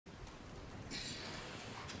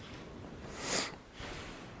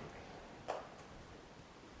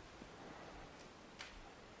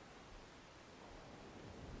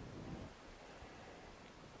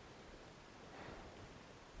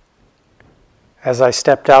As I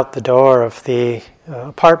stepped out the door of the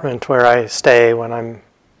apartment where I stay when I'm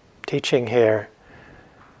teaching here,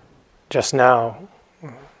 just now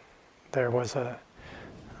there was a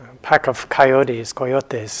pack of coyotes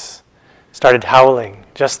started howling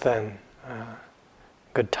just then.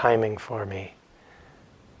 Good timing for me.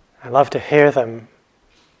 I love to hear them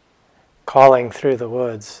calling through the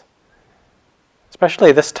woods.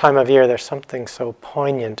 Especially this time of year, there's something so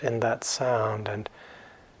poignant in that sound. And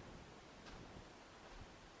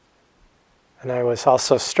I was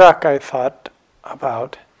also struck, I thought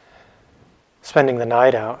about spending the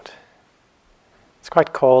night out. It's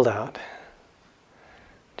quite cold out.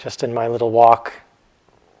 Just in my little walk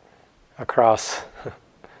across,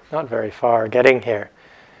 not very far, getting here.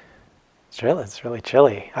 It's really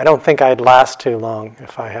chilly. I don't think I'd last too long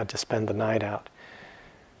if I had to spend the night out.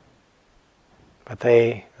 But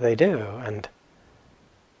they do, and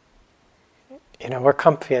we're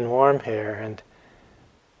comfy and warm here, and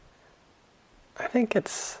I think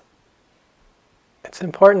it's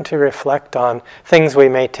important to reflect on things we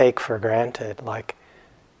may take for granted, like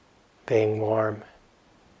being warm,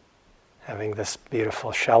 having this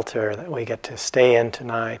beautiful shelter that we get to stay in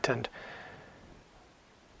tonight, and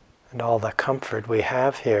all the comfort we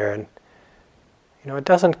have here. And it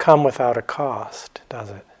doesn't come without a cost, does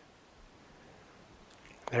it?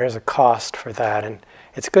 There is a cost for that, and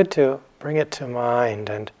it's good to bring it to mind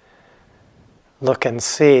and look and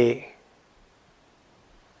see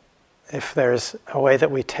if there's a way that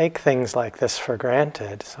we take things like this for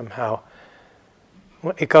granted. Somehow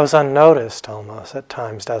it goes unnoticed almost at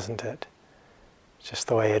times, doesn't it? It's just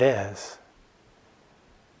the way it is.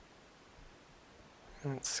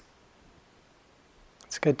 It's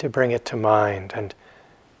good to bring it to mind and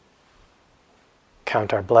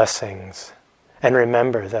count our blessings and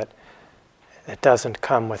remember that it doesn't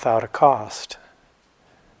come without a cost.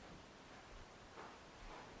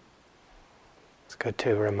 It's good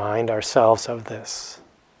to remind ourselves of this.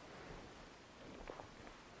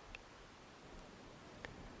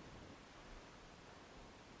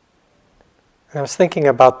 And I was thinking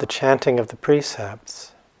about the chanting of the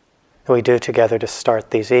precepts that we do together to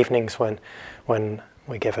start these evenings when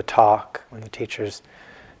we give a talk, when the teachers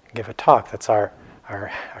give a talk. That's our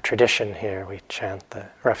tradition here. We chant the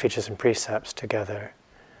refuges and precepts together.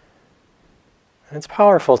 And it's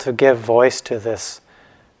powerful to give voice to this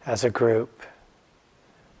as a group,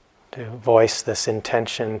 to voice this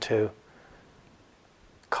intention to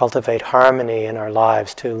cultivate harmony in our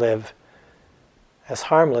lives, to live as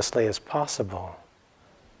harmlessly as possible.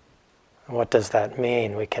 And what does that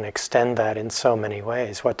mean? We can extend that in so many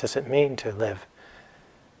ways. What does it mean to live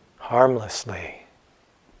harmlessly?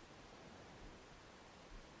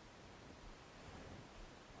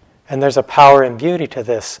 And there's a power and beauty to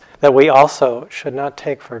this that we also should not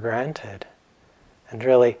take for granted, and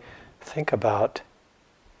really think about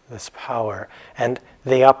this power and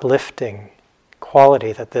the uplifting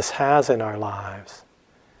quality that this has in our lives.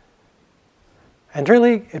 And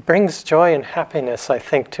really, it brings joy and happiness, I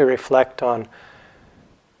think, to reflect on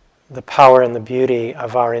the power and the beauty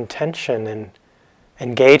of our intention in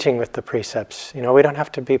engaging with the precepts. We don't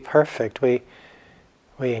have to be perfect. We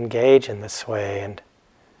engage in this way, and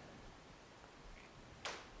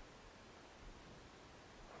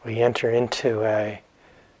we enter into an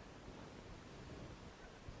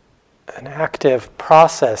active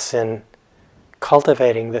process in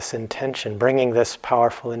cultivating this intention, bringing this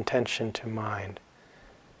powerful intention to mind.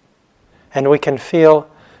 And we can feel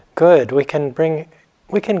good. We can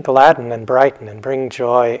gladden and brighten and bring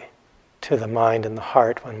joy to the mind and the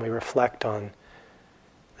heart when we reflect on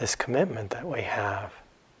this commitment that we have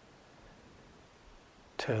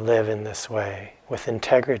to live in this way with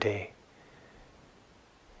integrity.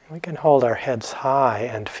 We can hold our heads high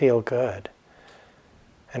and feel good.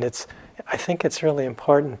 And I think it's really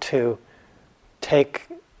important to take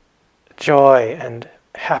joy and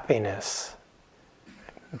happiness,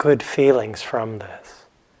 good feelings from this.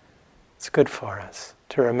 It's good for us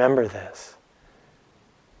to remember this.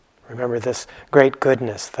 Remember this great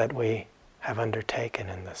goodness that we have undertaken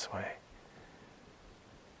in this way.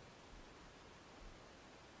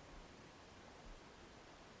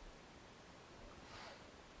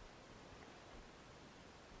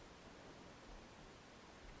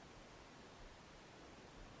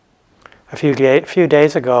 A few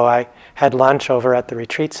days ago, I had lunch over at the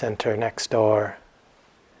retreat center next door.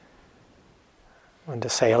 I wanted to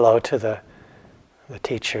say hello to the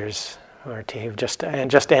teachers who are just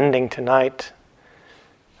ending tonight,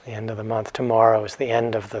 the end of the month. Tomorrow is the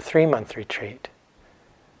end of the 3-month retreat.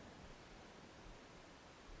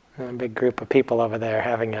 And a big group of people over there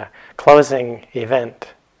having a closing event.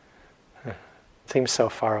 seems so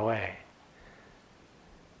far away.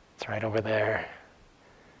 It's right over there.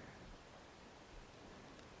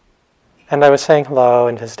 And I was saying hello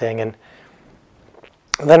and visiting, and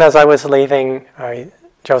then as I was leaving,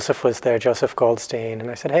 Joseph was there, Joseph Goldstein,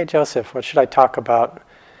 and I said, "Hey Joseph, what should I talk about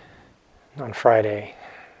on Friday?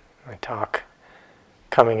 My talk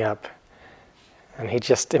coming up." And he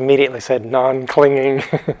just immediately said, "Non-clinging."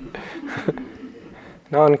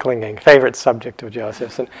 Non-clinging, favorite subject of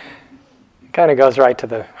Joseph's. And it kind of goes right to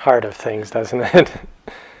the heart of things, doesn't it?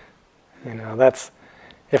 That's,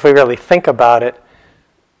 if we really think about it,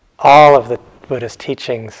 all of the Buddha's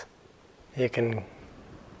teachings, you can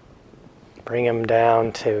bring them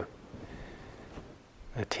down to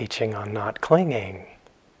the teaching on not clinging,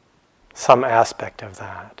 some aspect of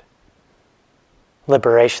that.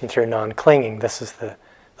 Liberation through non-clinging, this is the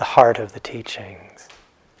heart of the teachings.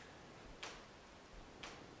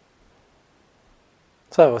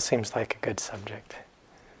 So it seems like a good subject.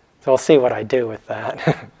 So we'll see what I do with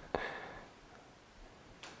that.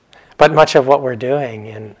 But much of what we're doing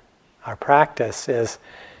in our practice is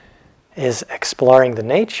exploring the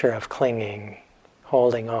nature of clinging,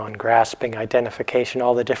 holding on, grasping, identification,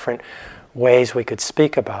 all the different ways we could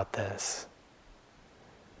speak about this.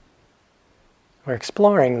 We're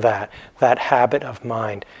exploring that habit of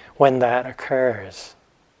mind, when that occurs,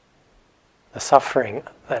 the suffering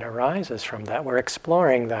that arises from that. We're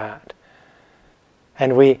exploring that.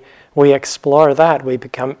 And we explore that, we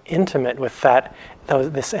become intimate with that,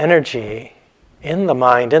 this energy in the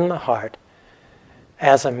mind, in the heart,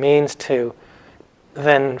 as a means to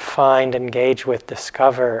then find, engage with,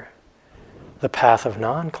 discover the path of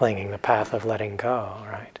non-clinging, the path of letting go,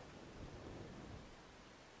 right?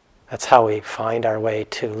 That's how we find our way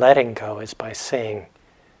to letting go, is by seeing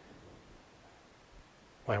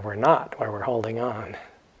where we're not, where we're holding on.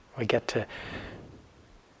 We get to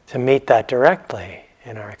meet that directly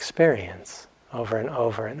in our experience, over and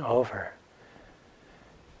over and over.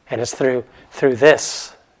 And it's through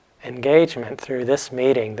this engagement, through this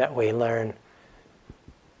meeting, that we learn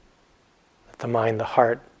that the mind, the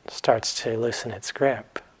heart, starts to loosen its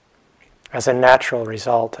grip as a natural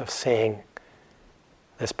result of seeing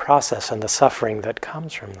this process and the suffering that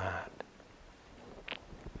comes from that.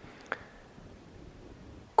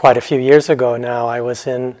 Quite a few years ago now, I was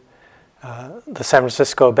in the San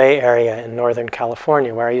Francisco Bay Area in Northern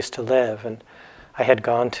California, where I used to live, and I had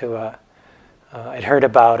gone to I'd heard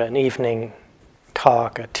about an evening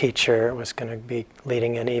talk. A teacher was going to be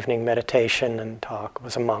leading an evening meditation and talk. It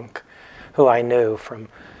was a monk who I knew from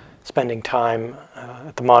spending time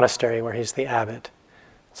at the monastery where he's the abbot,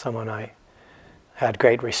 someone I had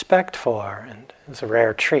great respect for, and it was a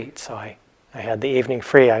rare treat. So I had the evening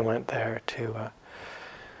free. I went there to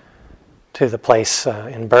the place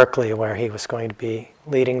in Berkeley where he was going to be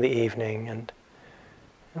leading the evening, and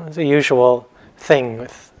it was a usual thing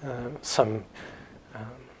with some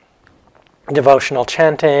devotional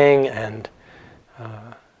chanting and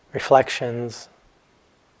reflections,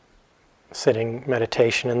 sitting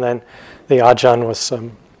meditation, and then the Ajahn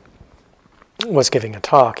was giving a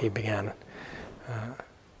talk. He began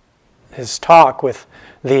his talk with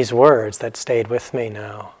these words that stayed with me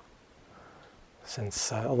now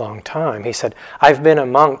since a long time. He said, "I've been a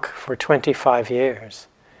monk for 25 years,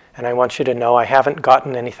 and I want you to know I haven't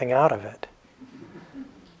gotten anything out of it."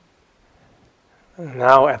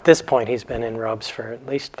 Now, at this point, he's been in robes for at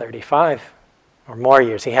least 35 or more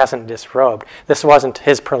years. He hasn't disrobed. This wasn't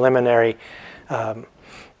his preliminary,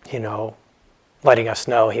 letting us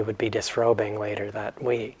know he would be disrobing later that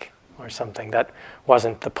week or something. That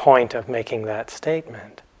wasn't the point of making that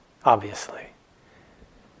statement, obviously.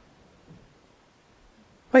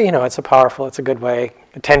 But, it's a good way,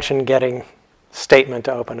 attention-getting statement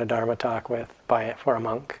to open a Dharma talk with for a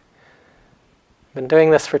monk. Been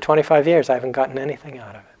doing this for 25 years, I haven't gotten anything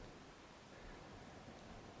out of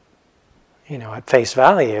it. At face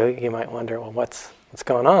value, you might wonder, well, what's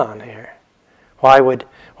going on here? Why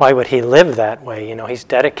would he live that way? He's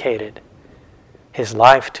dedicated his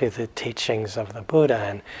life to the teachings of the Buddha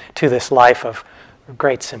and to this life of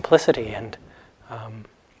great simplicity and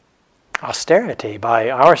austerity by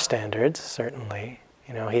our standards, certainly.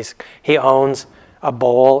 He owns a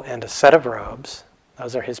bowl and a set of robes.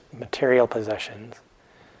 Those are his material possessions.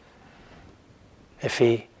 If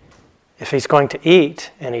he's going to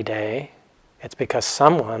eat any day, it's because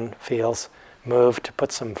someone feels moved to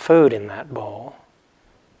put some food in that bowl,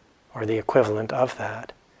 or the equivalent of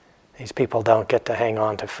that. These people don't get to hang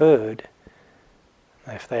on to food.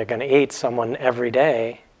 If they're going to eat someone every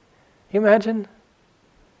day, you imagine?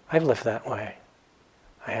 I've lived that way.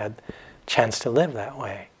 I had a chance to live that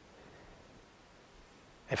way.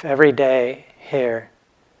 If every day here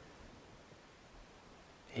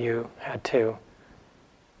you had to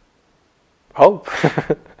hope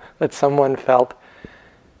that someone felt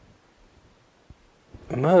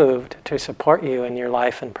moved to support you in your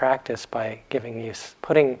life and practice by giving you,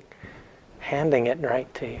 handing it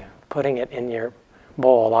right to you, putting it in your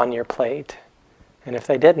bowl, on your plate. And if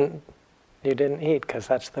they didn't, you didn't eat, because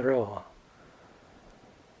that's the rule.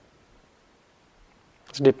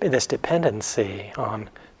 This dependency on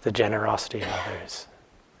the generosity of others.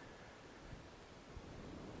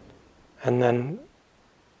 And then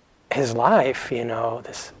his life,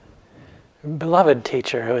 this beloved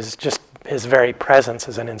teacher who was just, his very presence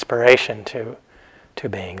is an inspiration to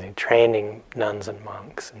being training nuns and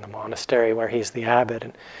monks in the monastery where he's the abbot.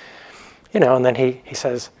 And and then he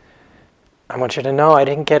says, I want you to know I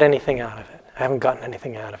didn't get anything out of it. I haven't gotten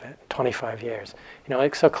anything out of it in 25 years.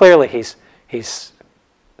 So clearly he's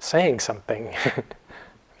saying something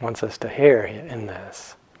wants us to hear in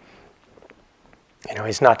this.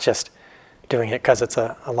 He's not just doing it because it's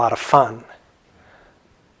a lot of fun,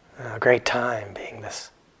 a great time being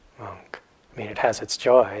this monk. I mean, it has its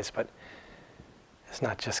joys, but it's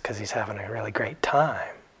not just because he's having a really great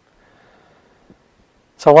time.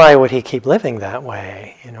 So why would he keep living that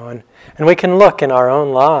way? And we can look in our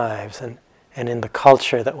own lives and in the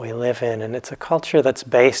culture that we live in, and it's a culture that's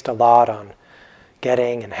based a lot on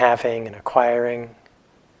getting and having and acquiring.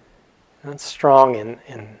 And it's strong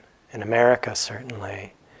in America,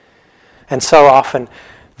 certainly. And so often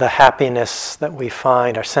the happiness that we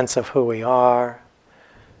find, our sense of who we are,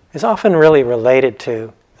 is often really related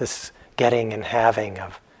to this getting and having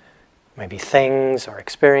of maybe things or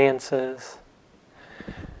experiences.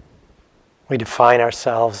 We define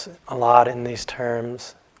ourselves a lot in these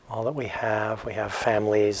terms, all that we have. We have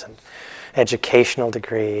families and educational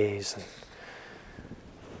degrees and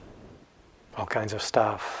all kinds of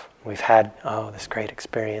stuff. We've had, this great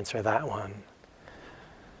experience or that one.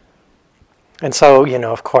 And so,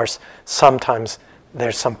 of course, sometimes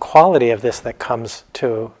there's some quality of this that comes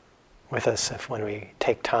with us when we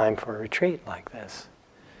take time for a retreat like this.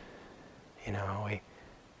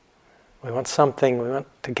 We want something, we want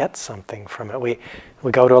to get something from it. We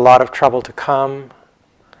go to a lot of trouble to come.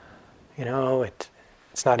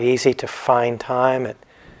 It's not easy to find time. It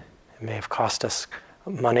may have cost us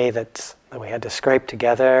money that we had to scrape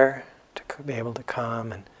together to be able to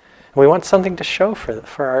come. And we want something to show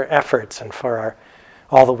for our efforts and for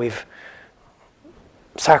all that we've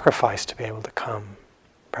sacrificed to be able to come.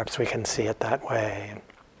 Perhaps we can see it that way.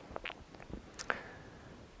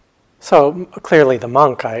 So clearly the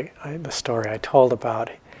monk, the story I told about,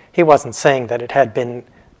 he wasn't saying that it had been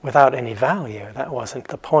without any value. That wasn't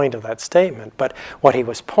the point of that statement. But what he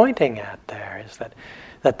was pointing at there is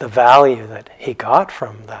that the value that he got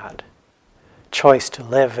from that choice to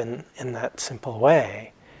live in that simple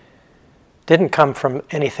way didn't come from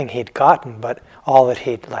anything he'd gotten, but all that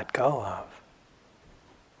he'd let go of.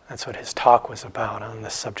 That's what his talk was about on the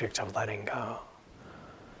subject of letting go.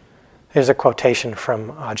 Here's a quotation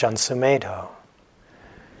from Ajahn Sumedho.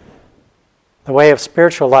 The way of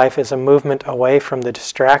spiritual life is a movement away from the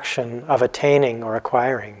distraction of attaining or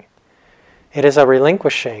acquiring. It is a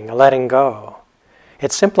relinquishing, a letting go.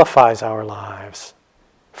 It simplifies our lives,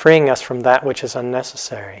 freeing us from that which is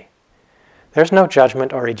unnecessary. There's no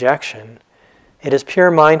judgment or rejection. It is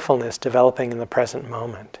pure mindfulness developing in the present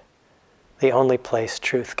moment, the only place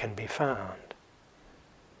truth can be found.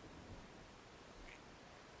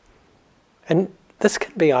 And this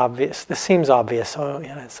can be obvious. This seems obvious.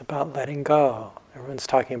 It's about letting go. Everyone's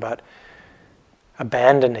talking about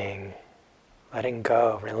abandoning, letting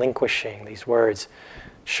go, relinquishing. These words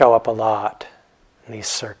show up a lot in these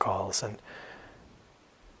circles.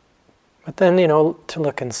 But then, to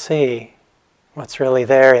look and see what's really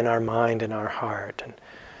there in our mind and our heart and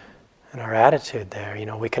our attitude there.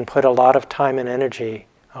 We can put a lot of time and energy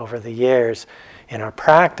over the years in our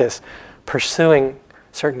practice pursuing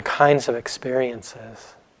certain kinds of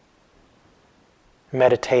experiences,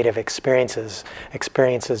 meditative experiences,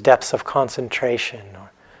 depths of concentration,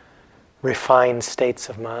 or refined states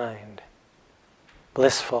of mind,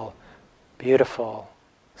 blissful, beautiful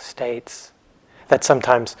states that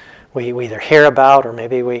sometimes we either hear about or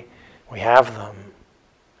maybe we have them.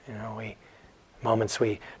 Moments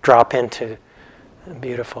we drop into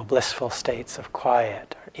beautiful, blissful states of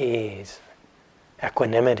quiet, or ease,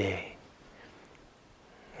 equanimity.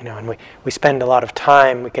 And we spend a lot of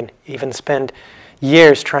time, we can even spend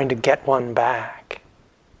years trying to get one back.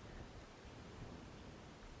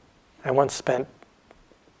 I once spent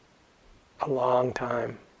a long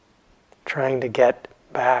time trying to get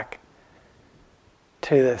back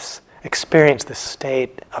to this experience this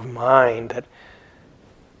state of mind that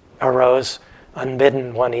arose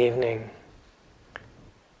unbidden one evening.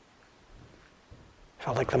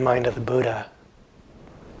 Felt like the mind of the Buddha,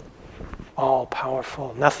 all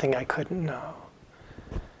powerful, nothing I couldn't know.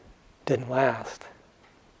 Didn't last.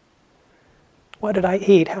 What did I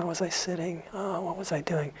eat? How was I sitting? Oh, what was I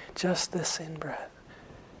doing? Just this in-breath.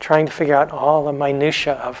 Trying to figure out all the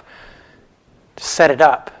minutiae of, to set it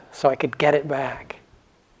up so I could get it back.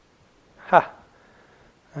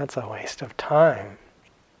 That's a waste of time.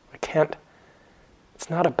 It's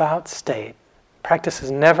not about state. Practice is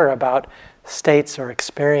never about states or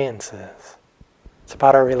experiences. It's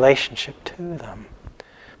about our relationship to them.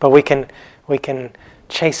 But we can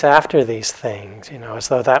chase after these things, as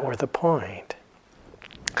though that were the point.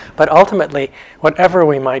 But ultimately, whatever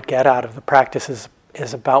we might get out of the practice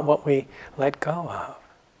is about what we let go of,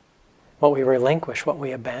 what we relinquish, what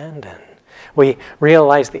we abandon. We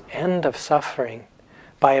realize the end of suffering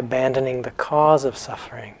by abandoning the cause of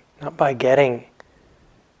suffering, not by getting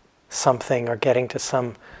something or getting to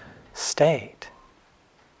some state.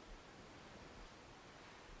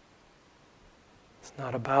 It's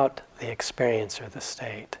not about the experience or the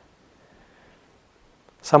state.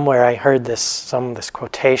 Somewhere I heard this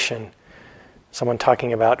quotation, someone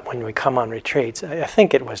talking about when we come on retreats. I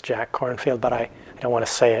think it was Jack Kornfield, but I don't want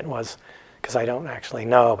to say it was because I don't actually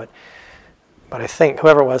know. But I think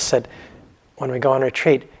whoever it was said, when we go on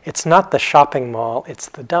retreat, it's not the shopping mall, it's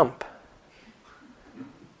the dump.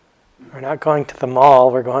 We're not going to the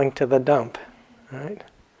mall, we're going to the dump, right?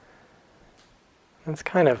 It's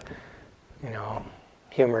kind of,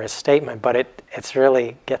 humorous statement, but it's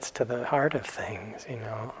really gets to the heart of things,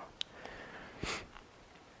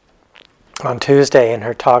 On Tuesday in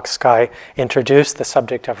her talk, Sky introduced the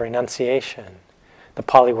subject of renunciation, the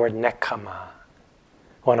Pali word nekkhamma,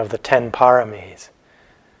 one of the 10 paramis,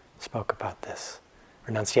 spoke about this.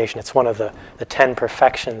 Renunciation, it's one of the 10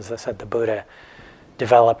 perfections that said the Buddha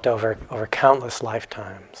developed over countless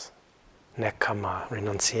lifetimes. Nekkhamma,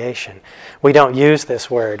 renunciation. We don't use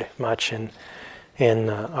this word much in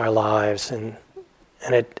our lives, and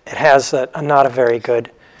it has not a very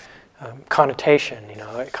good connotation.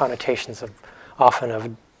 Connotations often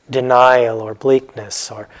of denial or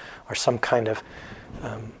bleakness or some kind of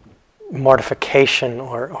mortification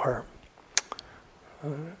or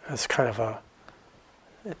as kind of a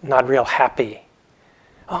not real happy.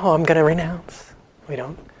 Oh, I'm going to renounce. We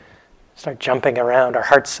don't start jumping around. Our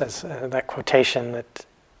hearts, as that quotation that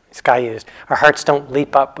Sky used, our hearts don't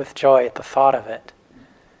leap up with joy at the thought of it,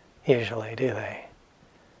 usually, do they?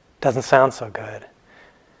 Doesn't sound so good.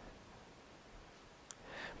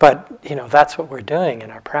 But, that's what we're doing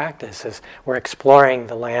in our practice, is we're exploring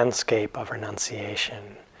the landscape of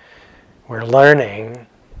renunciation. We're learning,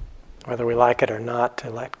 whether we like it or not, to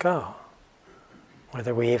let go.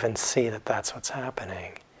 Whether we even see that that's what's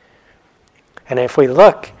happening. And if we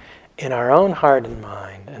look in our own heart and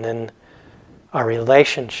mind, and in our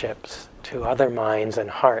relationships to other minds and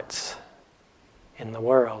hearts in the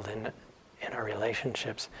world, in our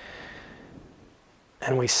relationships,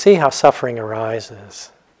 and we see how suffering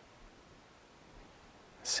arises,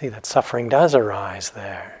 see that suffering does arise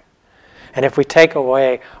there. And if we take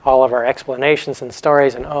away all of our explanations and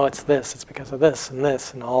stories and, it's this, it's because of this,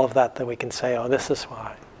 and all of that we can say, this is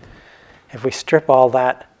why. If we strip all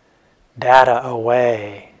that data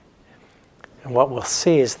away, and what we'll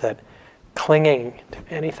see is that clinging to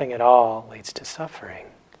anything at all leads to suffering.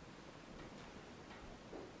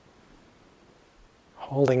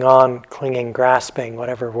 Holding on, clinging, grasping,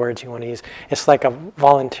 whatever words you want to use, it's like a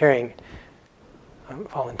volunteering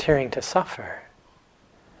to suffer.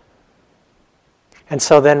 And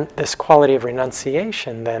so then this quality of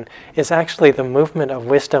renunciation then is actually the movement of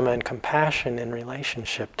wisdom and compassion in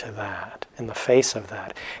relationship to that, in the face of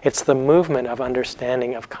that. It's the movement of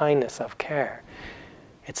understanding, of kindness, of care.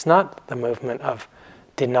 It's not the movement of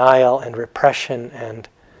denial and repression and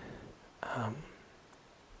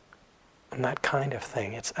that kind of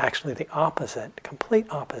thing. It's actually the opposite, complete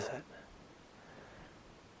opposite.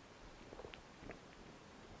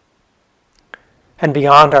 And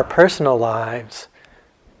beyond our personal lives,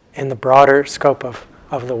 in the broader scope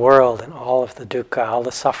of the world and all of the dukkha, all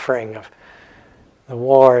the suffering of the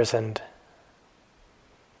wars and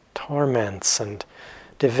torments and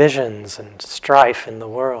divisions and strife in the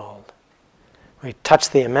world, we touch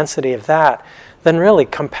the immensity of that, then really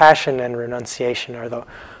compassion and renunciation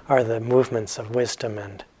are the movements of wisdom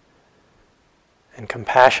and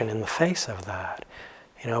compassion in the face of that.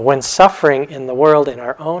 When suffering in the world in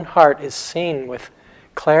our own heart is seen with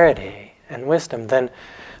clarity and wisdom,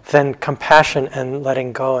 then compassion and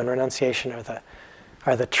letting go and renunciation are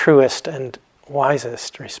are the truest and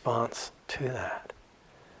wisest response to that.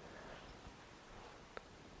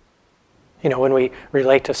 When we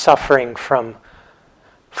relate to suffering from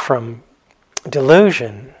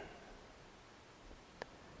delusion,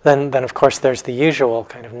 then of course there's the usual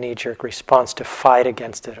kind of knee-jerk response to fight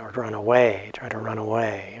against it or run away, try to run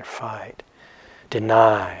away or fight,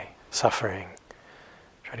 deny suffering,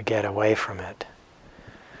 try to get away from it.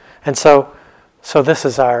 And so this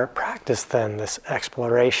is our practice then, this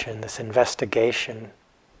exploration, this investigation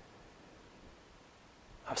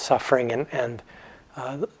of suffering and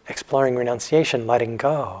exploring renunciation, letting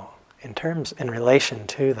go in relation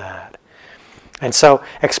to that. And so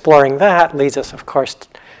exploring that leads us, of course,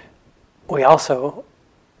 a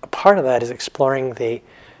part of that is exploring the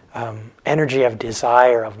energy of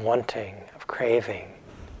desire, of wanting, of craving,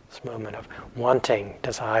 this movement of wanting,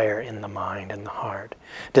 desire in the mind and the heart.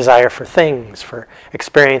 Desire for things, for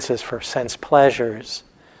experiences, for sense pleasures,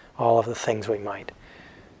 all of the things we might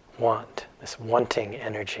want, this wanting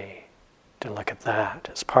energy. To look at that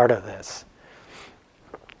as part of this.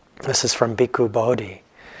 This is from Bhikkhu Bodhi.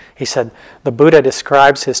 He said, the Buddha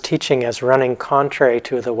describes his teaching as running contrary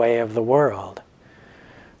to the way of the world.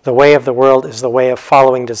 The way of the world is the way of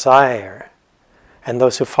following desire, and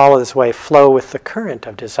those who follow this way flow with the current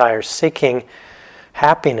of desire, seeking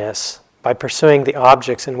happiness by pursuing the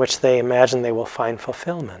objects in which they imagine they will find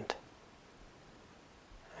fulfillment.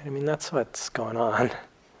 I mean, that's what's going on,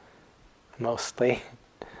 mostly.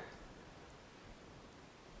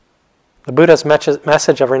 The Buddha's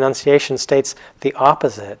message of renunciation states the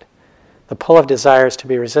opposite. The pull of desire is to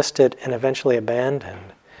be resisted and eventually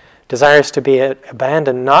abandoned. Desire is to be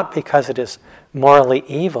abandoned not because it is morally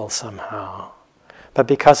evil somehow, but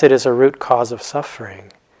because it is a root cause of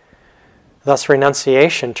suffering. Thus,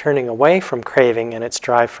 renunciation, turning away from craving and its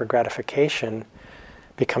drive for gratification,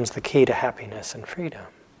 becomes the key to happiness and freedom.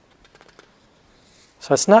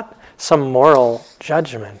 So it's not some moral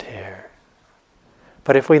judgment here.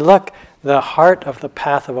 But if we look, the heart of the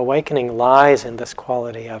path of awakening lies in this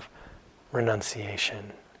quality of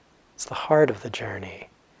renunciation. It's the heart of the journey.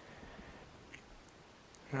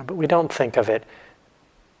 But we don't think of it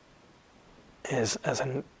as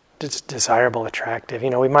desirable, attractive.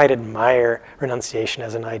 We might admire renunciation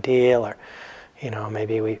as an ideal, or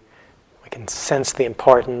maybe we can sense the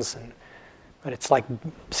importance, but it's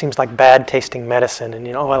seems like bad tasting medicine, and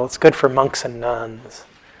it's good for monks and nuns.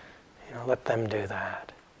 Let them do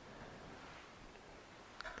that.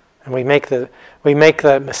 And we make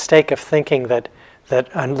the mistake of thinking that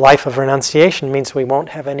a life of renunciation means we won't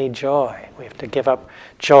have any joy. We have to give up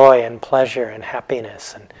joy and pleasure and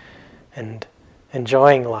happiness and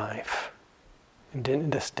enjoying life.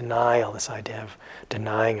 And this denial, this idea of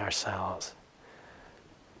denying ourselves.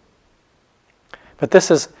 But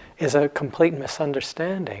this is a complete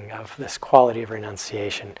misunderstanding of this quality of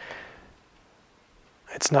renunciation.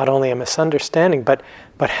 It's not only a misunderstanding, but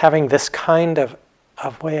having this kind of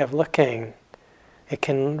way of looking, it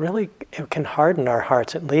can harden our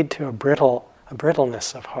hearts. It lead to a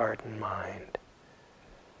brittleness of heart and mind.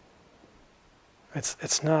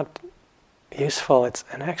 It's not useful.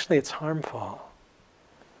 And actually it's harmful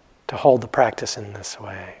to hold the practice in this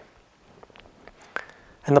way.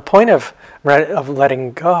 And the point of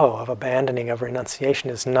letting go, of abandoning, of renunciation,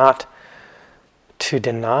 is not to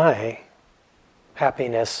deny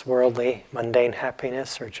happiness, worldly, mundane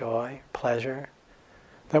happiness or joy, pleasure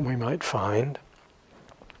that we might find.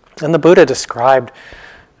 And the Buddha described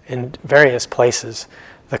in various places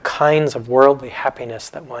the kinds of worldly happiness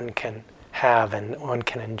that one can have and one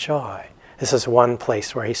can enjoy. This is one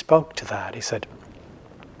place where he spoke to that. He said,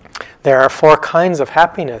 there are 4 kinds of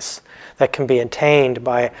happiness that can be attained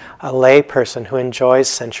by a lay person who enjoys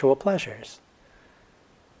sensual pleasures.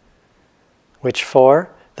 Which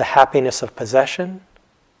 4? The happiness of possession,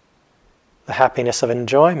 the happiness of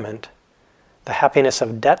enjoyment, the happiness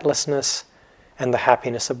of debtlessness, and the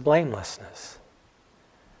happiness of blamelessness.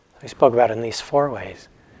 We spoke about it in these 4 ways.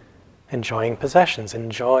 Enjoying possessions,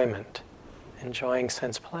 enjoyment, enjoying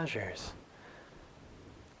sense pleasures,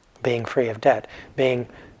 being free of debt, being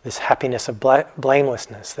this happiness of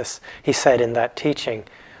blamelessness. This, he said in that teaching,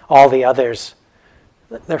 all the others,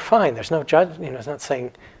 they're fine. There's no judgment. It's not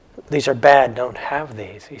saying these are bad, don't have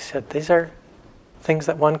these. He said these are things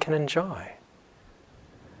that one can enjoy.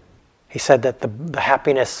 He said that the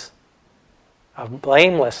happiness of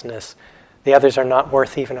blamelessness, the others are not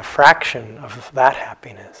worth even a fraction of that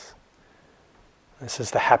happiness. This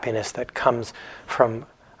is the happiness that comes from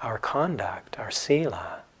our conduct, our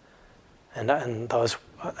sila, and those,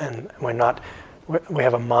 and we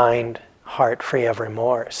have a mind, heart free of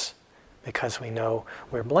remorse, because we know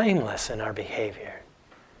we're blameless in our behavior.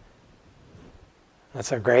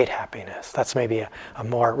 That's a great happiness. That's maybe a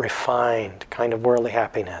more refined kind of worldly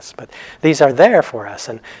happiness. But these are there for us.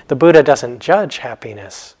 And the Buddha doesn't judge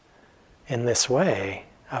happiness in this way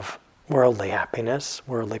of worldly happiness,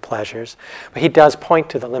 worldly pleasures. But he does point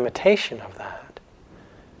to the limitation of that.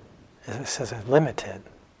 It says it's limited.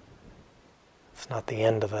 It's not the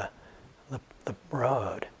end of the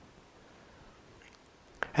road.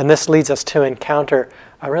 And this leads us to encounter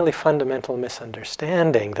a really fundamental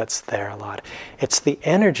misunderstanding that's there a lot. It's the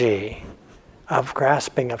energy of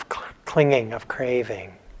grasping, of clinging, of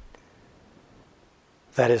craving.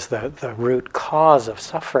 That is the root cause of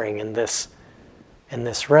suffering in this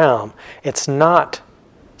realm. It's not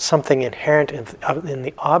something inherent in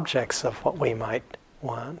the objects of what we might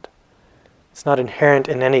want. It's not inherent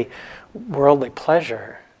in any worldly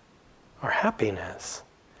pleasure or happiness.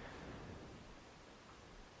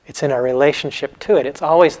 It's in our relationship to it. It's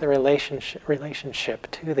always the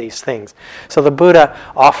relationship to these things. So the Buddha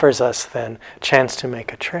offers us then a chance to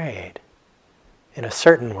make a trade in a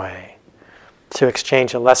certain way, to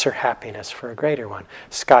exchange a lesser happiness for a greater one.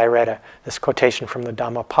 Sky read this quotation from the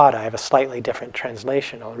Dhammapada. I have a slightly different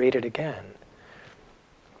translation. I'll read it again.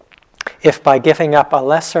 If by giving up a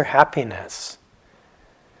lesser happiness,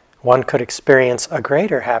 one could experience a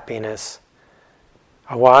greater happiness,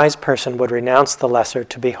 a wise person would renounce the lesser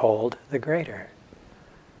to behold the greater.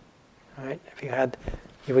 Right? If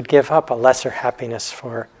you would give up a lesser happiness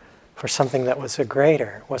for something that was a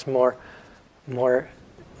greater, was more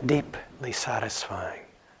deeply satisfying.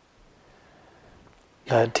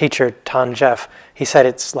 The teacher Tanjef, he said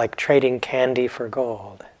it's like trading candy for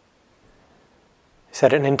gold. He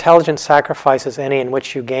said an intelligent sacrifice is any in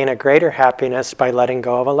which you gain a greater happiness by letting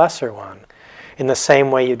go of a lesser one. In the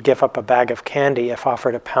same way you'd give up a bag of candy if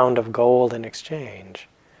offered a pound of gold in exchange.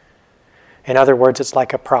 In other words, it's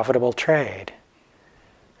like a profitable trade.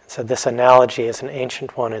 So this analogy is an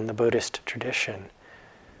ancient one in the Buddhist tradition.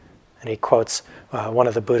 And he quotes one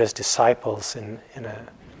of the Buddha's disciples in a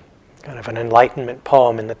kind of an enlightenment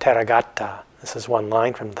poem in the Theragatha. This is one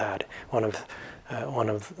line from that. One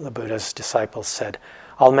of the Buddha's disciples said,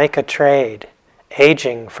 "I'll make a trade,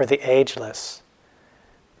 aging for the ageless,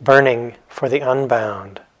 burning for the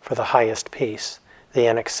unbound, for the highest peace, the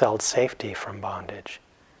unexcelled safety from bondage."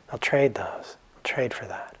 I'll trade those. I'll trade for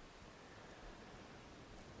that.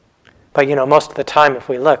 But most of the time if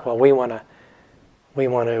we look, well, we want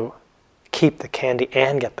to keep the candy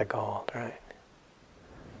and get the gold, right?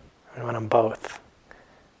 We want them both.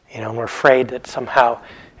 And we're afraid that somehow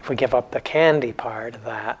if we give up the candy part of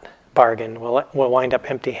that bargain, we'll wind up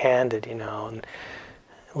empty-handed, and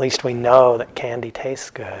at least we know that candy tastes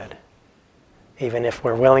good, even if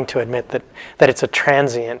we're willing to admit that it's a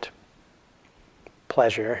transient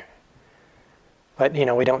pleasure. But,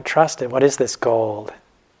 we don't trust it. What is this gold?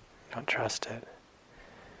 We don't trust it.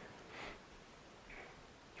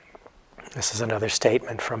 This is another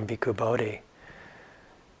statement from Bhikkhu Bodhi.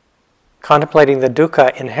 Contemplating the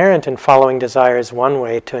dukkha inherent in following desire is one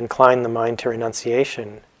way to incline the mind to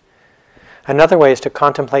renunciation. Another way is to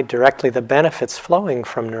contemplate directly the benefits flowing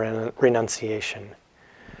from renunciation.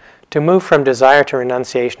 To move from desire to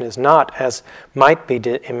renunciation is not, as might be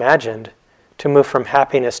imagined, to move from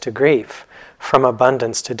happiness to grief, from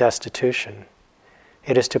abundance to destitution.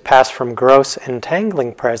 It is to pass from gross,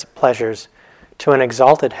 entangling pleasures to an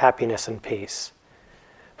exalted happiness and peace,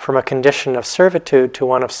 from a condition of servitude to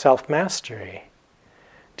one of self-mastery.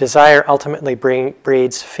 Desire ultimately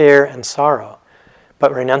breeds fear and sorrow,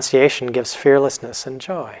 but renunciation gives fearlessness and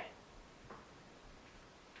joy.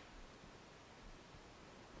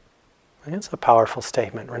 And it's a powerful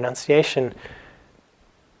statement. Renunciation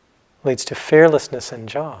leads to fearlessness and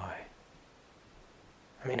joy.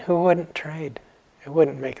 Who wouldn't trade? Who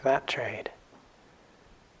wouldn't make that trade?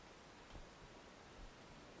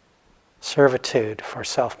 Servitude for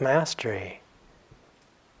self-mastery.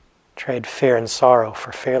 Trade fear and sorrow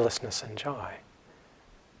for fearlessness and joy.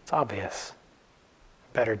 It's obvious.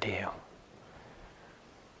 Better deal.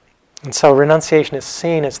 And so renunciation is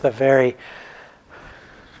seen as the very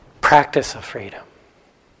practice of freedom.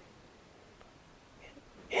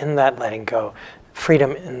 In that letting go,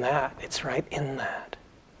 freedom in that, it's right in that.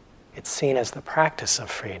 It's seen as the practice of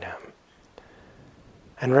freedom.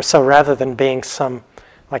 And so rather than being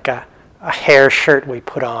like a hair shirt we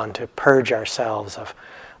put on to purge ourselves of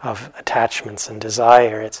attachments and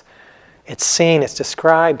desire, it's seen, it's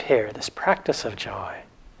described here, this practice of joy,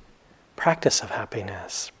 practice of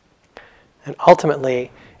happiness. And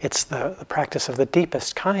ultimately, it's the practice of the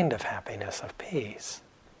deepest kind of happiness, of peace.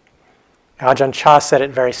 Ajahn Chah said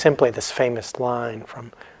it very simply, this famous line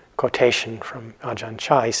quotation from Ajahn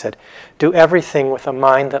Chah. He said, "Do everything with a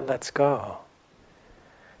mind that lets go.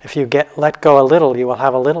 If you let go a little, you will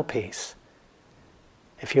have a little peace.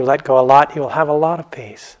 If you let go a lot, you will have a lot of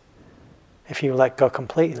peace. If you let go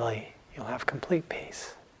completely, you'll have complete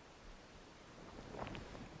peace.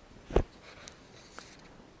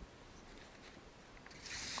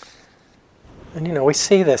 And we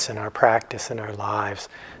see this in our practice, in our lives,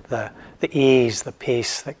 the ease, the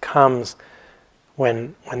peace that comes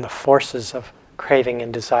when the forces of craving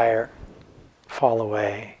and desire fall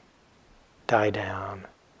away, die down.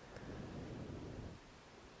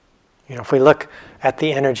 If we look at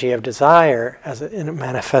the energy of desire as it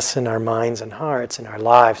manifests in our minds and hearts, in our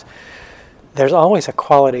lives, there's always a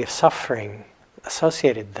quality of suffering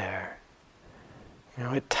associated there.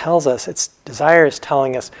 It tells us, desire is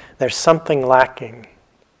telling us there's something lacking.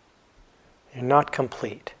 You're not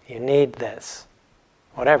complete. You need this,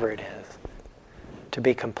 whatever it is, to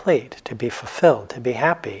be complete, to be fulfilled, to be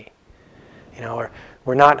happy. Or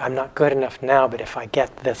I'm not good enough now, but if I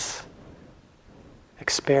get this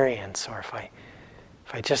experience, or if I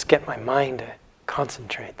just get my mind to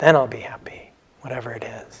concentrate, then I'll be happy, whatever it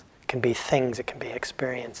is. It can be things, it can be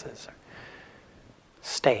experiences, or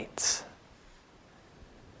states.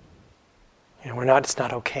 It's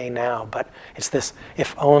not okay now, but it's this,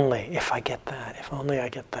 if I get that, if only I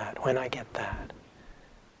get that, when I get that,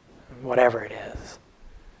 whatever it is.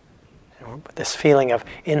 This feeling of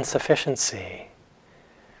insufficiency,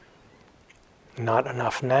 not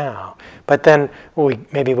enough now. But then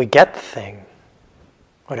maybe we get the thing,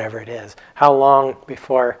 whatever it is. How long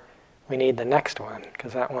before we need the next one?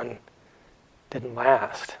 Because that one didn't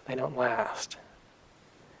last. They don't last.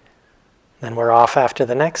 Then we're off after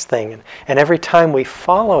the next thing. And every time we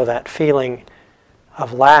follow that feeling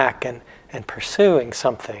of lack and pursuing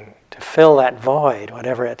something to fill that void,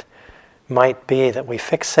 whatever it might be that we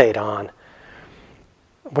fixate on,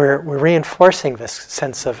 we're reinforcing this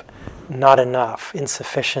sense of not enough,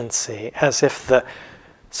 insufficiency, as if the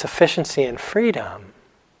sufficiency and freedom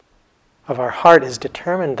of our heart is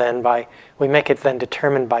determined then we make it then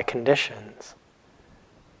determined by conditions.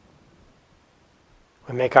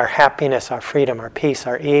 We make our happiness, our freedom, our peace,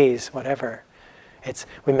 our ease, whatever.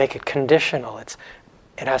 We make it conditional. It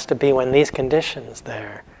has to be when these conditions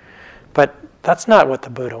there. But that's not what the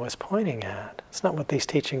Buddha was pointing at. It's not what these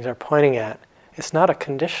teachings are pointing at. It's not a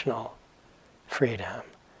conditional freedom.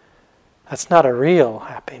 That's not a real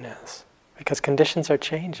happiness, because conditions are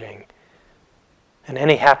changing. And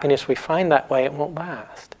any happiness we find that way, it won't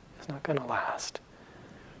last. It's not going to last.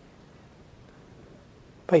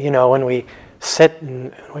 But when we sit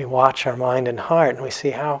and we watch our mind and heart and we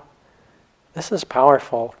see how this is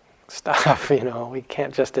powerful stuff, we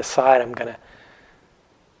can't just decide I'm going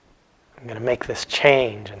to make this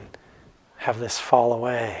change and have this fall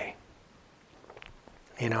away.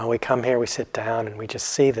 We come here, we sit down, and we just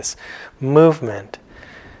see this movement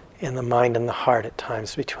in the mind and the heart at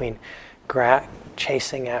times between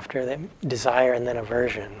chasing after the desire and then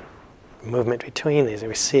aversion. Movement between these, and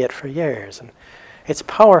we see it for years. And it's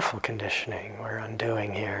powerful conditioning we're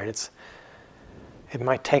undoing here. It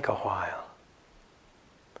might take a while.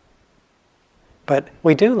 But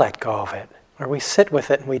we do let go of it, or we sit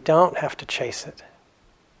with it and we don't have to chase it.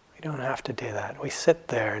 We don't have to do that. We sit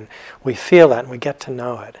there and we feel that and we get to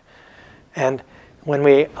know it. And when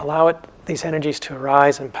we allow these energies to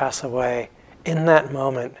arise and pass away, in that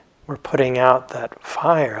moment we're putting out that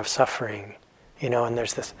fire of suffering, and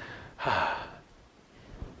there's this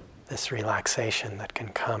this relaxation that can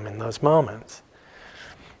come in those moments.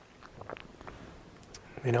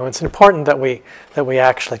 It's important that we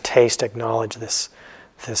actually acknowledge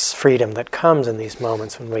this freedom that comes in these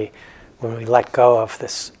moments when we let go of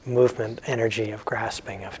this movement energy of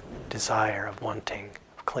grasping, of desire, of wanting,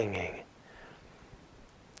 of clinging.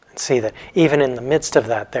 And see that even in the midst of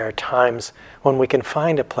that, there are times when we can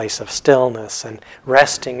find a place of stillness and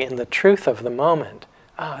resting in the truth of the moment.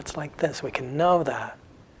 It's like this. We can know that.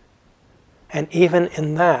 And even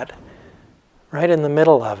in that, right in the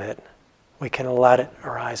middle of it, we can let it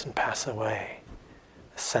arise and pass away.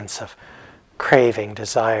 A sense of craving,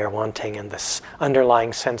 desire, wanting, and this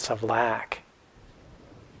underlying sense of lack.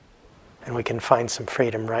 And we can find some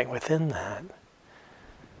freedom right within that.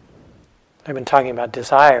 I've been talking about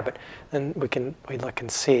desire, but then we look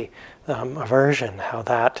and see aversion, how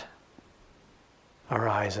that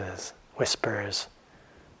arises, whispers,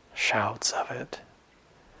 shouts of it.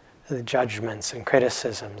 The judgments and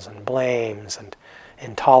criticisms and blames and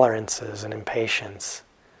intolerances and impatience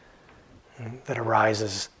that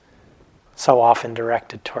arises so often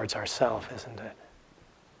directed towards ourselves, isn't it?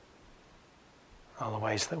 All the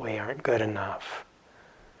ways that we aren't good enough.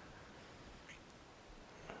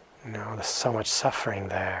 There's so much suffering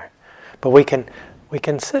there. But we can we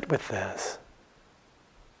can sit with this.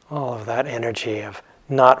 All of that energy of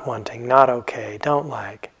not wanting, not okay, don't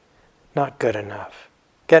like, not good enough.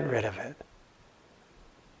 Get rid of it.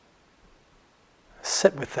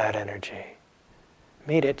 Sit with that energy.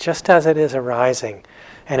 Meet it just as it is arising.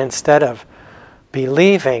 And instead of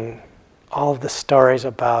believing all of the stories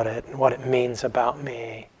about it and what it means about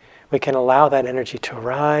me, we can allow that energy to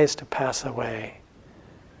arise, to pass away,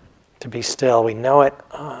 to be still. We know it.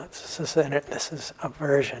 Oh, this is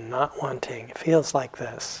aversion, not wanting. It feels like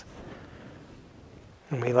this.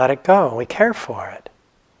 And we let it go. We care for it.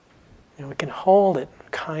 And we can hold it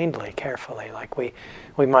kindly, carefully, like we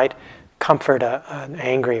might comfort an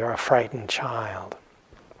angry or a frightened child.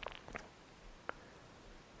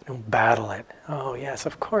 Don't battle it. Oh yes,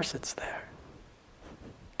 of course it's there.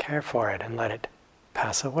 Care for it and let it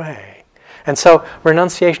pass away. And so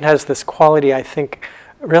renunciation has this quality, I think,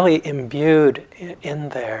 really imbued in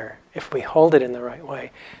there, if we hold it in the right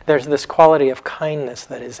way. There's this quality of kindness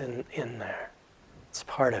that is in there. It's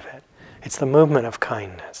part of it. It's the movement of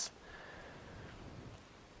kindness.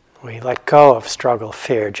 We let go of struggle,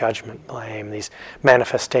 fear, judgment, blame, these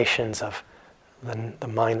manifestations of the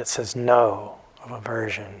mind that says no, of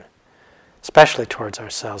aversion, especially towards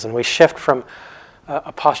ourselves. And we shift from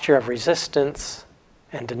a posture of resistance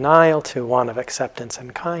and denial to one of acceptance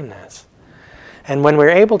and kindness. And when we're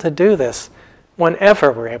able to do this,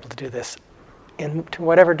 whenever we're able to do this, to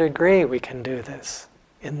whatever degree we can do this,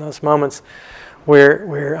 in those moments,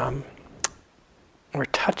 we're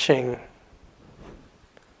touching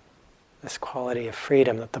this quality of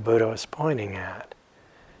freedom that the Buddha was pointing at.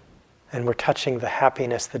 And we're touching the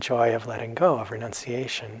happiness, the joy of letting go, of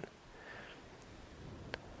renunciation.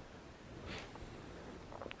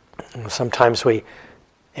 And sometimes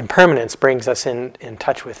impermanence brings us in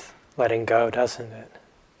touch with letting go, doesn't it?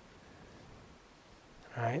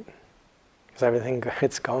 Right? Because everything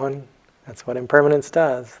gets going, that's what impermanence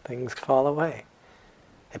does. Things fall away.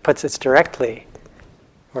 It puts us directly,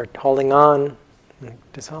 we're holding on, and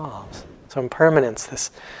it dissolves. So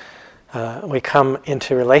impermanence, we come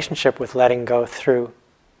into relationship with letting go through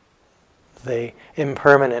the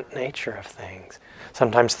impermanent nature of things.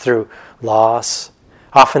 Sometimes through loss.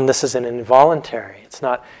 Often this is an involuntary. It's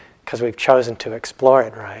not because we've chosen to explore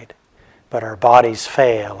it, right? But our bodies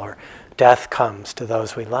fail or death comes to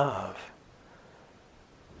those we love.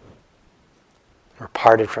 We're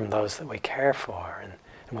parted from those that we care for, and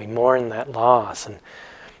we mourn that loss. And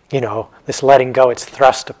this letting go, it's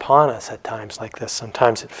thrust upon us at times like this.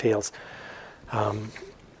 Sometimes it feels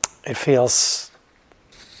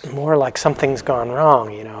more like something's gone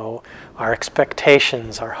wrong. Our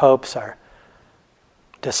expectations, our hopes are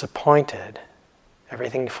disappointed.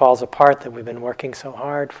 Everything falls apart that we've been working so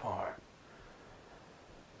hard for.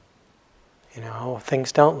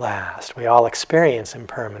 Things don't last. We all experience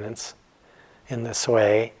impermanence in this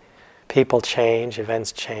way. People change,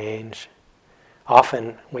 events change.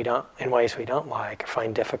 Often in ways we don't like or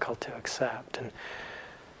find difficult to accept. And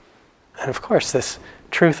of course this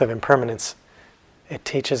truth of impermanence, it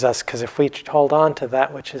teaches us, because if we hold on to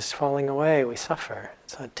that which is falling away, we suffer.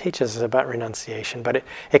 So it teaches us about renunciation, but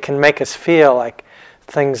it can make us feel like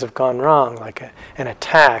things have gone wrong, like an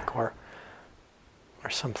attack or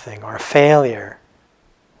something, or a failure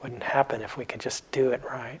wouldn't happen if we could just do it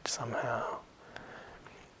right somehow.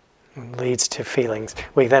 It leads to feelings.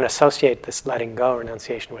 We then associate this letting go,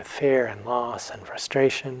 renunciation, with fear and loss and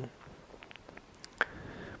frustration.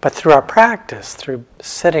 But through our practice, through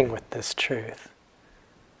sitting with this truth,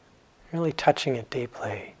 really touching it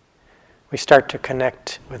deeply, we start to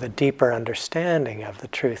connect with a deeper understanding of the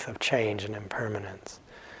truth of change and impermanence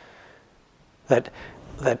that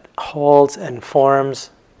holds and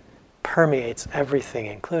forms, permeates everything,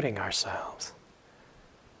 including ourselves.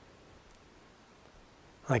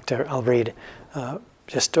 I'll read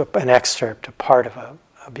just an excerpt, a part of a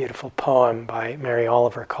beautiful poem by Mary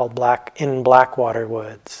Oliver called In Blackwater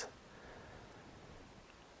Woods.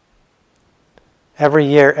 Every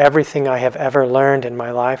year, everything I have ever learned in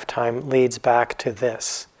my lifetime leads back to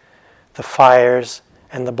this, the fires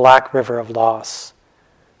and the black river of loss,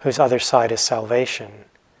 whose other side is salvation,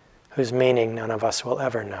 whose meaning none of us will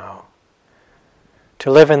ever know. To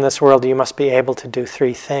live in this world, you must be able to do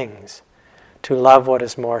three things: to love what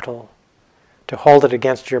is mortal, to hold it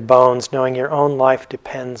against your bones, knowing your own life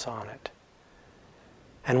depends on it,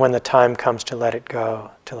 and when the time comes to let it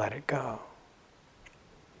go, to let it go.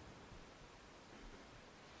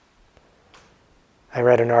 I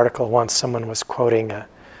read an article once, someone was quoting a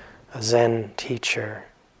Zen teacher,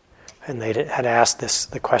 and they had asked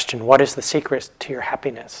the question, what is the secret to your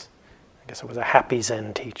happiness? I guess it was a happy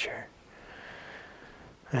Zen teacher.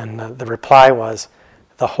 And the reply was,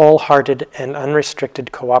 the wholehearted and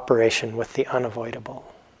unrestricted cooperation with the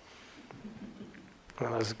unavoidable.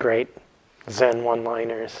 One of those great Zen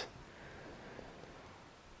one-liners.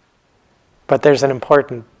 But there's an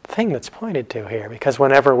important thing that's pointed to here, because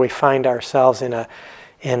whenever we find ourselves in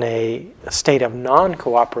a state of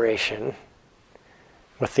non-cooperation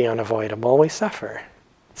with the unavoidable, we suffer.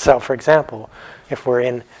 So, for example, if we're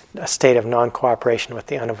in a state of non-cooperation with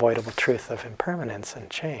the unavoidable truth of impermanence and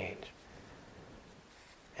change,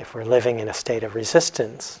 if we're living in a state of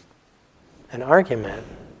resistance and argument,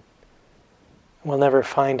 we'll never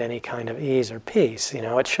find any kind of ease or peace.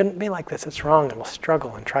 It shouldn't be like this, it's wrong, and we'll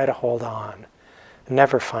struggle and try to hold on.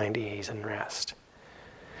 Never find ease and rest.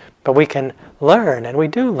 But we can learn, and we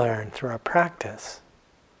do learn through our practice,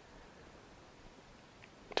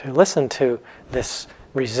 to listen to this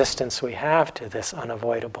resistance we have to this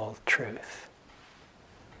unavoidable truth.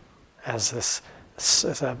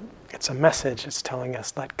 It's a message, it's telling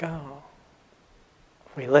us, let go.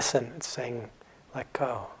 If we listen, it's saying, let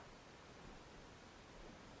go.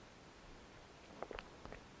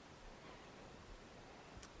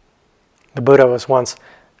 The Buddha was once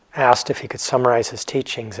asked if he could summarize his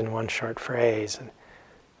teachings in one short phrase, and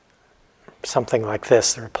something like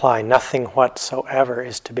this, the reply: nothing whatsoever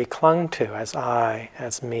is to be clung to as I,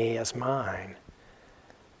 as me, as mine.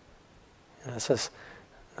 And this is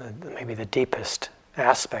maybe the deepest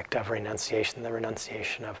aspect of renunciation, the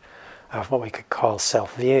renunciation of what we could call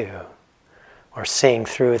self-view, or seeing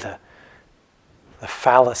through the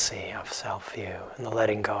fallacy of self-view and the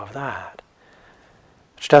letting go of that.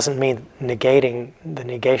 Which doesn't mean negating the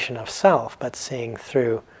negation of self, but seeing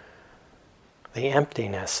through the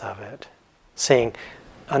emptiness of it.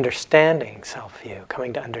 Understanding self-view,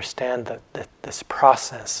 coming to understand this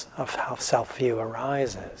process of how self-view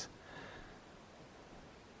arises.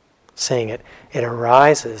 Seeing it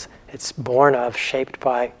arises, it's born of, shaped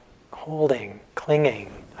by holding,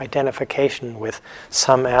 clinging, identification with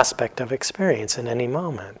some aspect of experience in any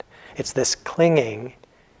moment. It's this clinging,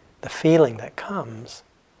 the feeling that comes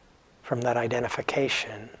from that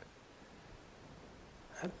identification.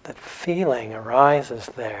 That feeling arises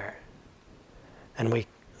there. And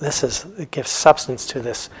it gives substance to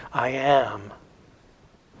this I am.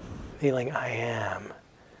 Feeling I am.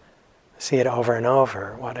 See it over and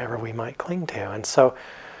over, whatever we might cling to. And so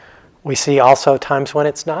we see also times when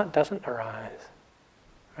doesn't arise.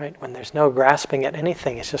 Right? When there's no grasping at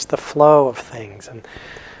anything, it's just the flow of things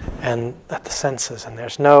and at the senses, and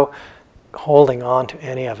there's no holding on to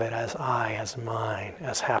any of it as I, as mine,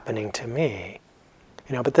 as happening to me.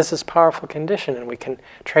 But this is a powerful condition, and we can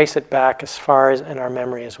trace it back as far as in our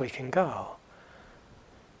memory as we can go.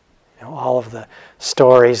 All of the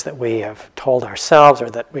stories that we have told ourselves, or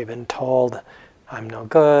that we've been told, I'm no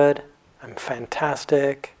good, I'm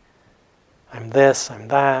fantastic, I'm this, I'm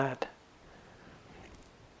that.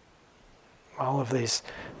 All of these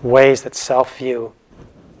ways that self-view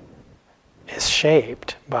is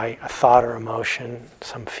shaped by a thought or emotion,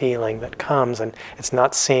 some feeling that comes, and it's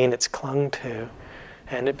not seen, it's clung to,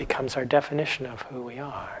 and it becomes our definition of who we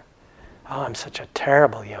are. Oh, I'm such a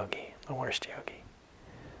terrible yogi, the worst yogi.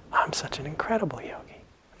 I'm such an incredible yogi,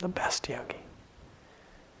 the best yogi.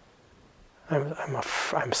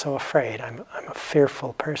 I'm so afraid, I'm a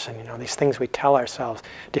fearful person. These things we tell ourselves,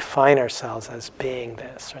 define ourselves as being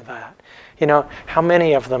this or that. How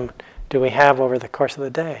many of them do we have over the course of the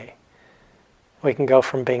day? We can go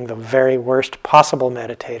from being the very worst possible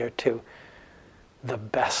meditator to the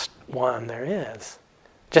best one there is.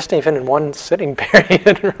 Just even in one sitting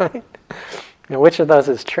period, right? Which of those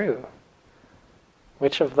is true?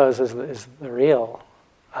 Which of those is the real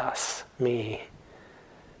us, me?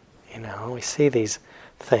 We see these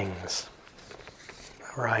things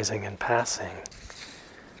arising and passing.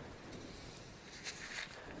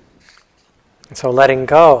 And so letting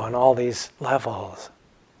go on all these levels,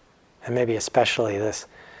 and maybe especially this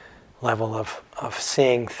level of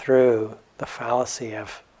seeing through the fallacy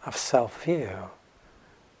of self-view,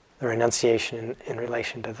 the renunciation in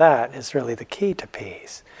relation to that is really the key to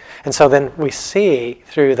peace. And so then we see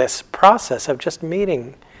through this process of just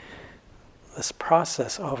meeting this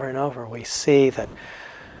process over and over, we see that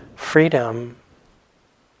freedom,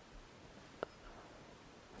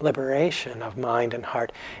 liberation of mind and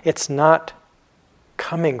heart, it's not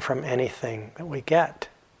coming from anything that we get.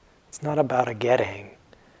 It's not about a getting,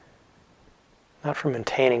 not from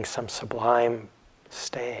maintaining some sublime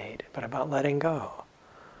state, but about letting go.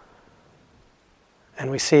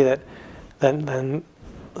 And we see that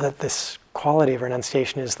this quality of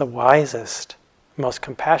renunciation is the wisest, most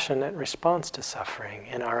compassionate response to suffering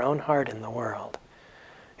in our own heart, in the world.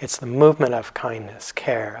 It's the movement of kindness,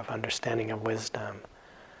 care, of understanding, of wisdom,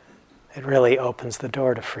 it really opens the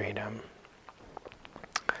door to freedom.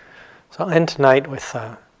 So I'll end tonight with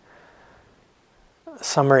a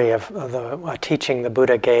summary of the teaching the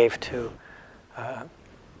Buddha gave to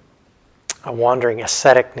a wandering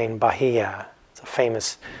ascetic named Bahiya. It's a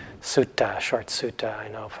famous sutta, short sutta, I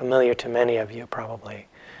know, familiar to many of you probably.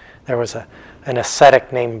 There was an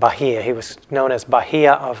ascetic named Bahiya. He was known as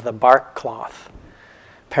Bahiya of the bark cloth.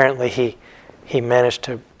 Apparently he managed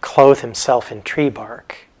to clothe himself in tree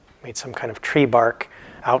bark, made some kind of tree bark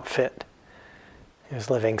outfit. He was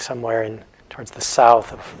living somewhere towards the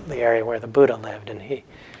south of the area where the Buddha lived, and he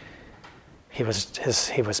was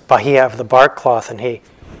Bahiya of the bark cloth, and he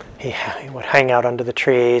would hang out under the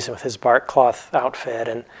trees with his bark cloth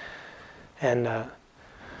outfit, and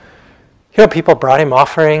people brought him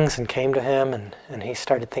offerings and came to him, and he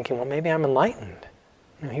started thinking, well, maybe I'm enlightened.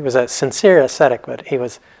 He was a sincere ascetic, but he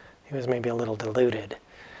was maybe a little deluded,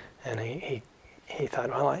 and he thought,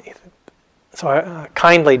 well, so a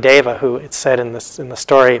kindly deva, who it said in the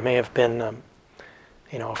story may have been a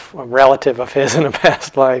relative of his in a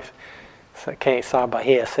past life, saw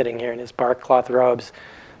Bahiya sitting here in his bark cloth robes,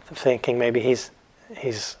 thinking maybe he's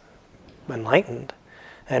enlightened,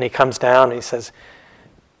 and he comes down and he says,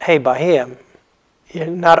 "Hey, Bahiya,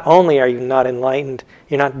 not only are you not enlightened,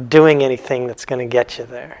 you're not doing anything that's going to get you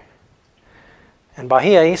there." And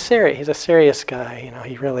Bahiya, he's serious. He's a serious guy.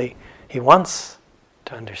 He wants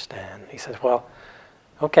to understand. He says, "Well,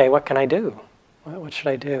 okay, what can I do? What should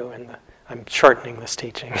I do?" And I'm shortening this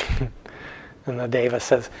teaching. And the Deva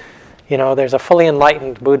says, there's a fully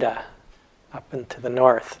enlightened Buddha up into the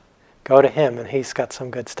north. Go to him, and he's got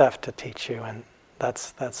some good stuff to teach you, and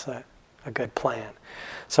that's a good plan.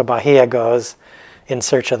 So Bahiya goes in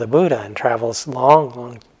search of the Buddha and travels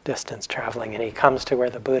long distance traveling, and he comes to where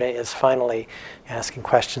the Buddha is finally asking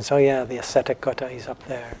questions. Oh yeah, the ascetic Gota, he's up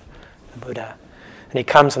there, the Buddha. And he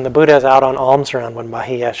comes, and the Buddha is out on alms round when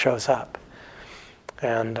Bahiya shows up.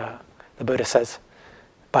 And the Buddha says,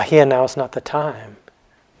 "Bahiya, now is not the time."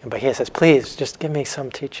 And Bahiya says, "Please, just give me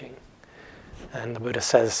some teaching." And the Buddha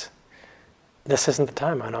says, "This isn't the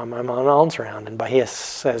time, I'm on alms round." And Bahiya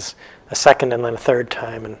says a second and then a third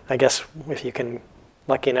time. And I guess if you can,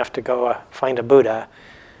 lucky enough to go find a Buddha,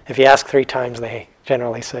 if you ask 3 times, they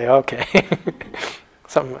generally say, okay.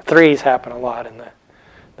 Some 3s happen a lot in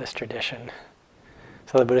this tradition.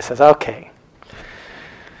 So the Buddha says, okay.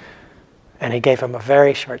 And he gave him a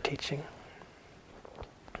very short teaching.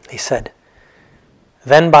 He said,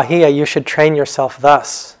 "Then, Bahiya, you should train yourself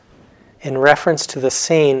thus. In reference to the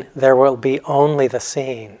seen, there will be only the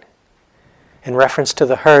seen. In reference to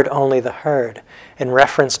the heard, only the heard. In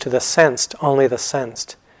reference to the sensed, only the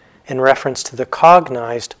sensed. In reference to the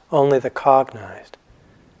cognized, only the cognized."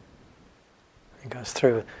 He goes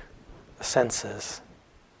through the senses.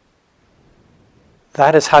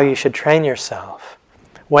 That is how you should train yourself.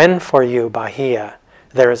 When for you, Bahiya,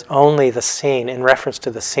 there is only the seen in reference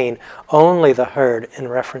to the seen, only the heard in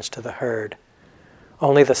reference to the heard,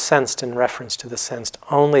 only the sensed in reference to the sensed,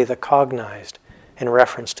 only the cognized in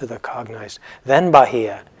reference to the cognized. Then,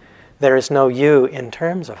 Bahiya, there is no you in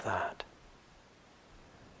terms of that.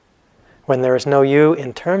 When there is no you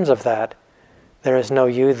in terms of that, there is no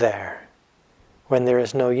you there. When there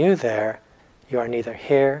is no you there, you are neither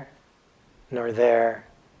here, nor there,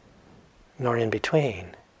 nor in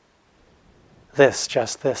between.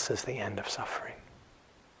 Just this is the end of suffering.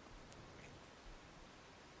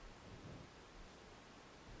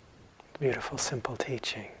 Beautiful, simple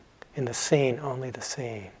teaching. In the seen, only the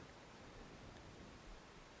seen.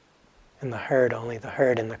 In the heard, only the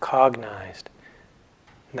heard. In the cognized,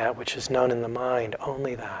 that which is known in the mind,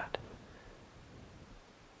 only that.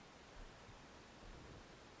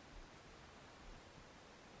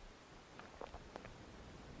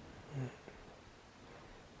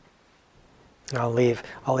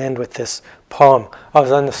 I'll end with this poem.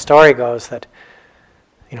 Then the story goes that,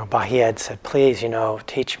 Bahiya had said, "Please,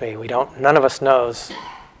 teach me. None of us knows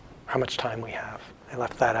how much time we have." I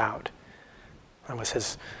left that out. That was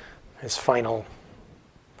his final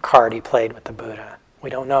card he played with the Buddha. We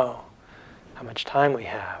don't know how much time we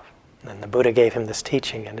have. And the Buddha gave him this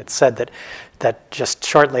teaching, and it's said that just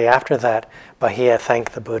shortly after that, Bahiya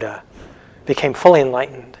thanked the Buddha, became fully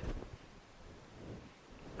enlightened.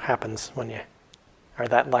 Happens when you are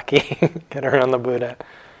that lucky, get around the Buddha,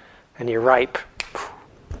 and you're ripe.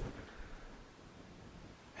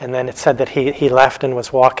 And then it said that he left and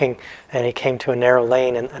was walking, and he came to a narrow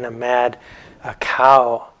lane, and a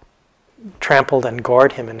cow trampled and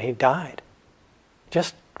gored him, and he died.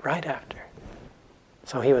 Just right after.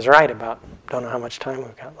 So he was right about, don't know how much time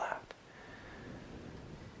we've got left.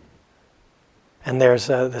 And there's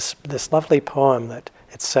this lovely poem that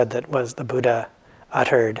it's said that was the Buddha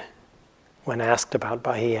uttered when asked about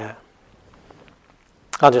Bahiya.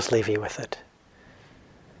 I'll just leave you with it.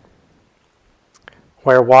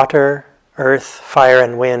 Where water, earth, fire,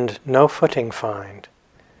 and wind no footing find,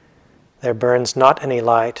 there burns not any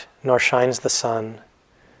light, nor shines the sun.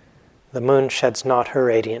 The moon sheds not her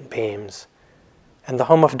radiant beams, and the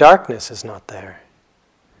home of darkness is not there.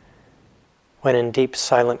 When in deep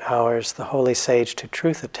silent hours the holy sage to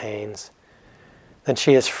truth attains, then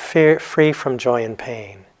she is free from joy and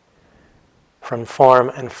pain, from form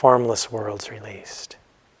and formless worlds released.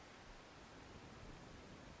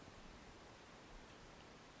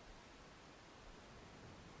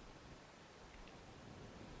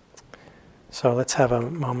 So let's have a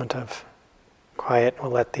moment of quiet.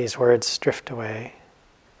 We'll let these words drift away.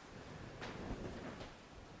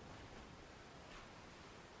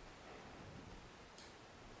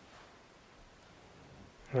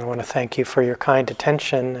 And I want to thank you for your kind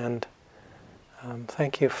attention, and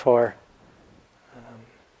thank you for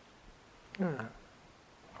your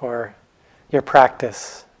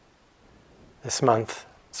practice this month.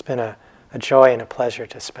 It's been a joy and a pleasure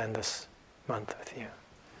to spend this month with you.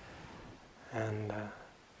 And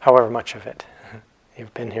however much of it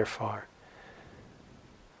you've been here for.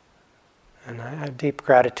 And I have deep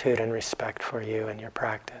gratitude and respect for you and your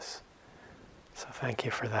practice. So thank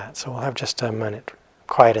you for that. So we'll have just a minute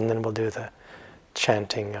quiet, and then we'll do the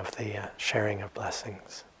chanting of the sharing of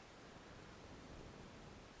blessings.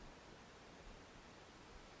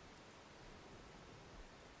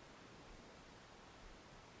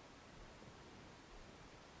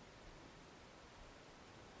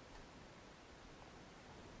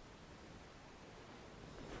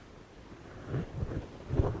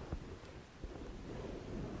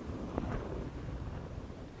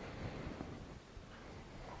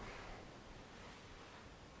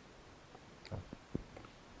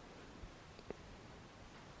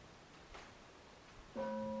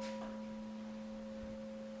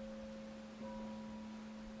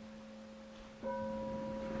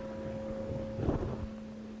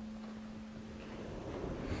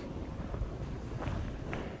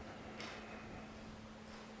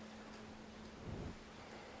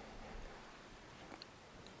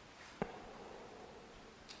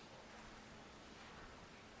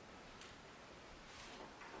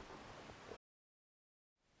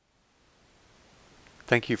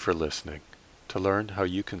 Thank you for listening. To learn how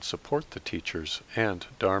you can support the teachers and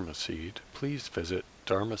Dharma Seed, please visit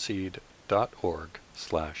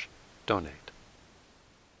dharmaseed.org/donate.